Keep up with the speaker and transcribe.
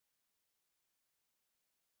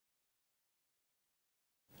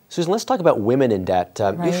Susan, let's talk about women in debt.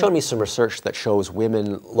 Right. You've shown me some research that shows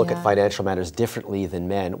women look at financial matters differently than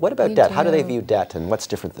men. What about We debt? do. How do they view debt, and what's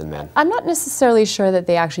different than men? I'm not necessarily sure that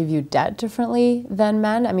they actually view debt differently than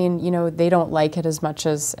men. I mean, you know, they don't like it as much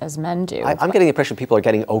as men do. I'm getting the impression people are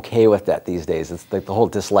getting okay with debt these days. It's like the whole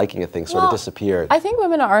disliking of things sort of disappeared. I think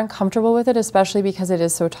women are uncomfortable with it, especially because it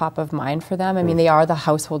is so top of mind for them. I mean, they are the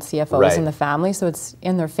household CFOs in the family, so it's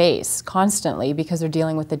in their face constantly because they're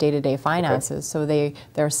dealing with the day-to-day finances. So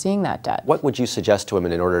they're seeing that debt. What would you suggest to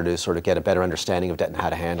women in order to sort of get a better understanding of debt and how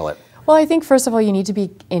to handle it? Well, I think first of all, you need to be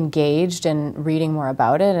engaged in reading more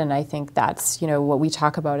about it, and I think that's, you know, what we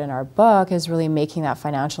talk about in our book is really making that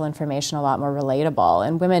financial information a lot more relatable.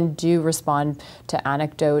 And women do respond to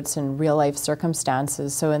anecdotes and real life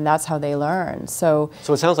circumstances, and that's how they learn. So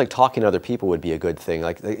it sounds like talking to other people would be a good thing.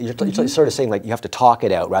 Like you're sort of saying, like, you have to talk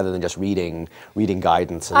it out rather than just reading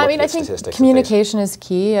guidance and looking at statistics. I think communication is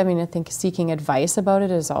key. I mean, I think seeking advice about it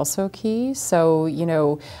is also key. So, you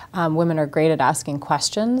know, women are great at asking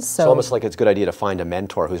questions. So almost like it's a good idea to find a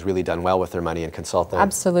mentor who's really done well with their money and consult them.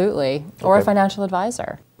 Absolutely. Or a financial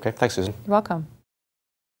advisor. Okay, thanks, Susan. You're welcome.